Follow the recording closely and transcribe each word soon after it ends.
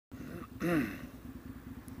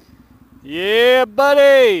Yeah,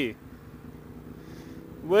 buddy!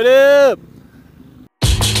 What up?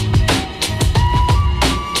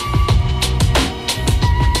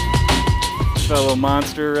 Fellow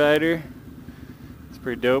monster rider. It's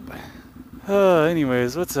pretty dope.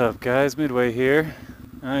 Anyways, what's up, guys? Midway here.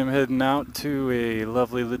 I'm heading out to a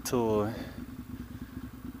lovely little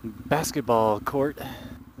basketball court.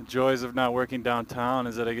 The joys of not working downtown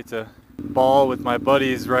is that I get to ball with my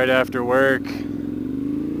buddies right after work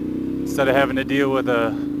instead of having to deal with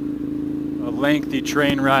a lengthy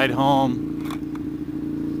train ride home.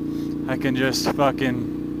 I can just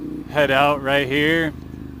fucking head out right here,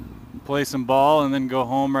 play some ball, and then go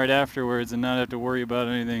home right afterwards and not have to worry about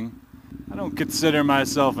anything. I don't consider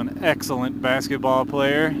myself an excellent basketball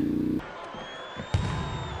player.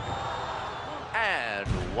 And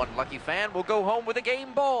one lucky fan will go home with a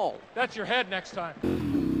game ball. That's your head next time.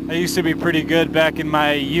 I used to be pretty good back in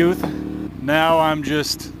my youth. Now I'm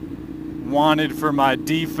just wanted for my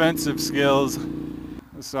defensive skills.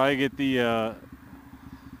 So I get the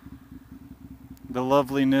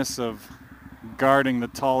loveliness of guarding the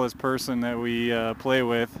tallest person that we play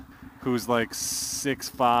with, who's like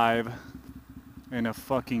 6'5" and a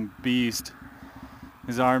fucking beast.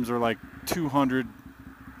 His arms are like 200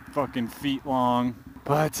 fucking feet long.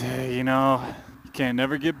 But you know, you can't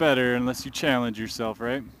never get better unless you challenge yourself,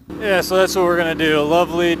 right? Yeah, so that's what we're gonna do. A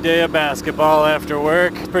lovely day of basketball after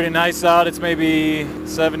work. It's pretty nice out. It's maybe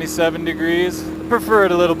 77 degrees. I prefer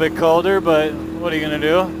it a little bit colder, but what are you gonna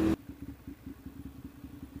do?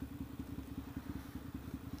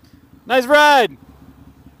 Nice ride!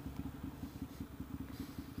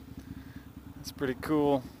 That's pretty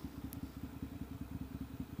cool.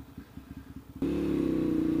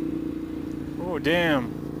 Oh,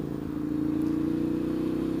 damn.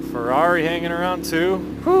 Ferrari hanging around too.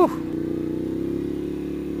 Whew.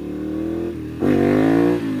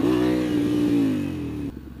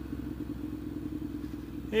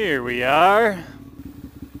 Here we are.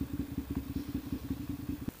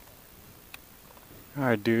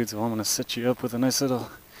 Alright, dudes, well, I'm gonna set you up with a nice little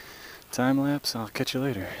time lapse. I'll catch you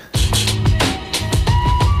later.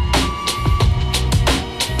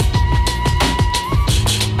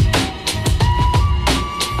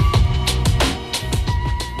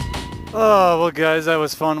 Oh, well, guys, that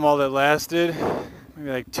was fun while it lasted. Maybe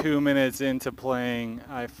like 2 minutes into playing,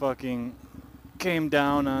 I fucking came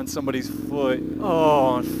down on somebody's foot.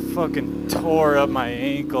 Oh, and fucking tore up my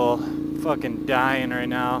ankle. Fucking dying right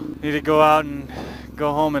now. Need to go out and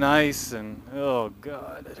go home and ice, and oh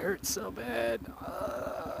god, it hurts so bad.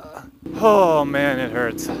 Oh man, it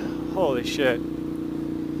hurts. Holy shit.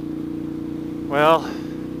 Well,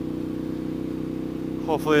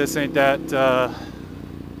 hopefully this ain't that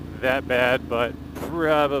bad, but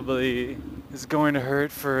probably is going to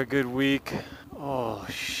hurt for a good week. Oh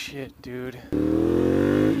shit, dude.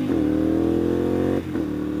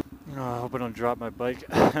 Oh, I hope I don't drop my bike.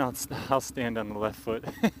 I'll stand on the left foot.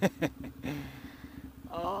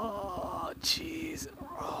 Oh jeez.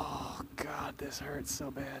 Oh god, this hurts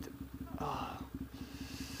so bad. Oh.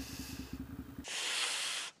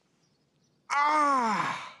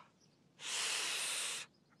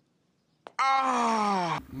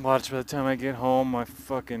 Watch, by the time I get home, my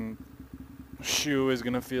fucking shoe is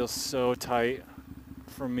gonna feel so tight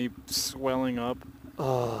from me swelling up.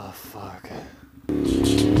 Oh, fuck.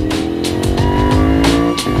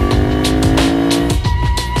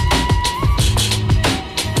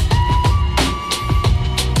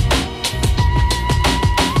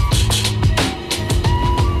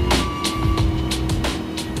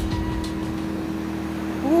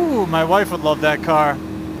 Ooh, my wife would love that car.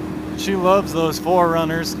 She loves those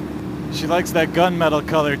 4Runners. She likes that gunmetal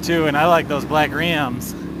color too, and I like those black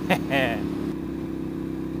rims.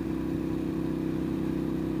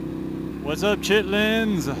 What's up,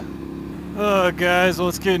 chitlins? Oh, guys, well,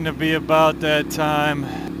 it's getting to be about that time.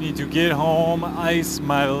 Need to get home, ice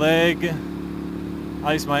my leg,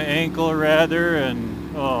 ice my ankle rather,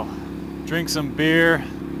 and drink some beer.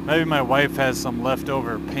 Maybe my wife has some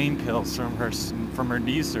leftover pain pills from her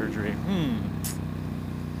knee surgery.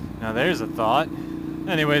 Now there's a thought.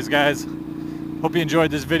 Anyways, guys, hope you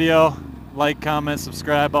enjoyed this video. Like, comment,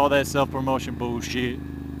 subscribe, all that self-promotion bullshit.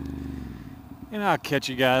 And I'll catch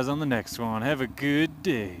you guys on the next one. Have a good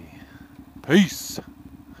day. Peace.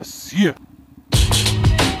 See ya.